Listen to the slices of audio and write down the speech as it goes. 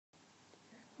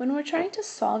When we're trying to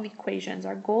solve equations,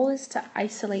 our goal is to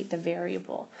isolate the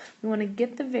variable. We want to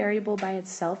get the variable by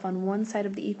itself on one side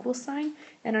of the equal sign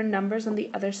and our numbers on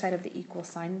the other side of the equal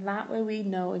sign. That way we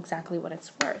know exactly what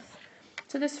it's worth.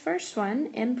 So this first one,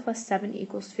 n plus 7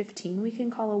 equals 15, we can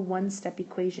call a one-step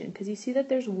equation because you see that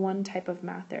there's one type of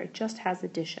math there. It just has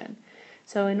addition.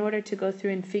 So in order to go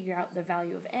through and figure out the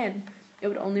value of n, it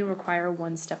would only require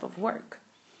one step of work.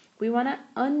 We want to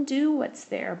undo what's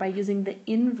there by using the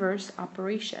inverse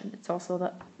operation. It's also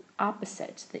the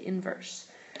opposite, the inverse.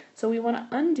 So we want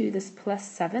to undo this plus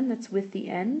 7 that's with the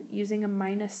n using a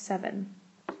minus 7.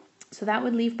 So that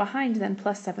would leave behind then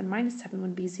plus 7 minus 7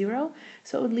 would be 0,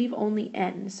 so it would leave only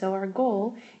n. So our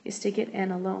goal is to get n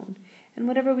alone. And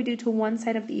whatever we do to one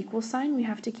side of the equal sign, we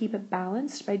have to keep it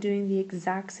balanced by doing the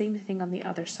exact same thing on the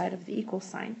other side of the equal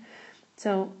sign.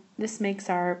 So this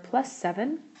makes our plus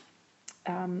 7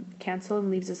 cancel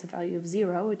and leaves us a value of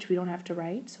 0, which we don't have to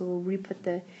write. So we'll re-put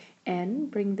the n,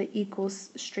 bring the equals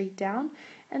straight down,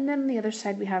 and then on the other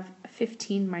side we have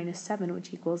 15 minus 7,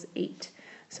 which equals 8.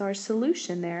 So our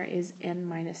solution there is n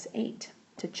minus 8.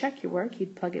 To check your work,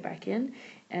 you'd plug it back in,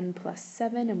 n plus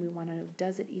 7, and we want to know,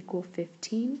 does it equal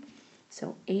 15?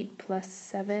 So 8 plus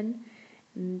 7,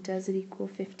 and does it equal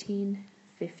 15?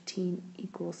 15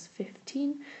 equals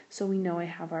 15, so we know I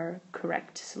have our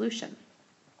correct solution.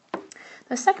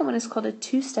 The second one is called a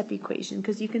two-step equation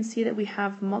because you can see that we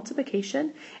have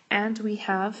multiplication and we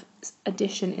have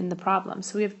addition in the problem.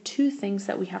 So we have two things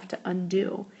that we have to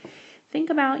undo. Think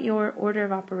about your order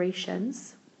of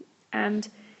operations and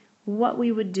what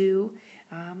we would do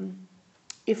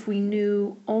if we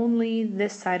knew only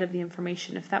this side of the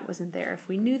information, if that wasn't there. If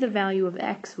we knew the value of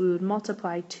x, we would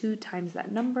multiply 2 times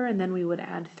that number and then we would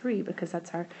add 3 because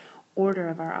that's our order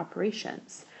of our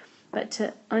operations. But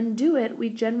to undo it, we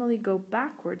generally go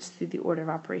backwards through the order of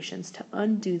operations to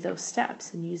undo those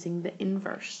steps and using the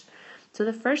inverse. So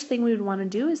the first thing we would want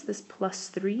to do is this plus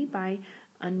 3 by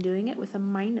undoing it with a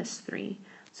minus 3.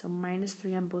 So minus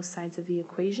 3 on both sides of the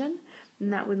equation,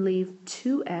 and that would leave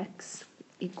 2x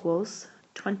equals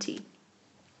 20.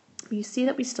 You see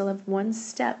that we still have one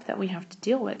step that we have to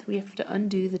deal with. We have to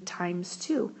undo the times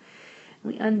 2.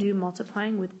 We undo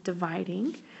multiplying with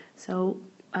dividing. So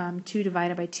 2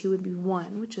 divided by 2 would be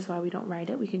 1, which is why we don't write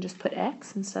it. We can just put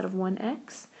x instead of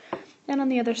 1x. And on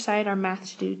the other side, our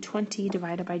math to do 20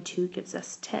 divided by 2 gives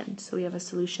us 10. So we have a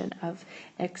solution of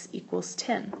x equals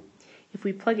 10. If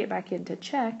we plug it back in to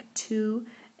check,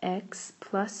 2x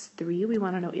plus 3, we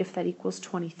want to know if that equals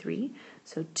 23.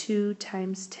 So 2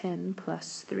 times 10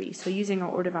 plus 3. So using our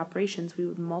order of operations, we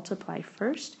would multiply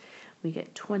first. We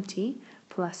get 20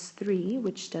 plus 3,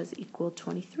 which does equal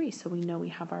 23. So we know we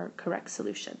have our correct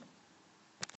solution.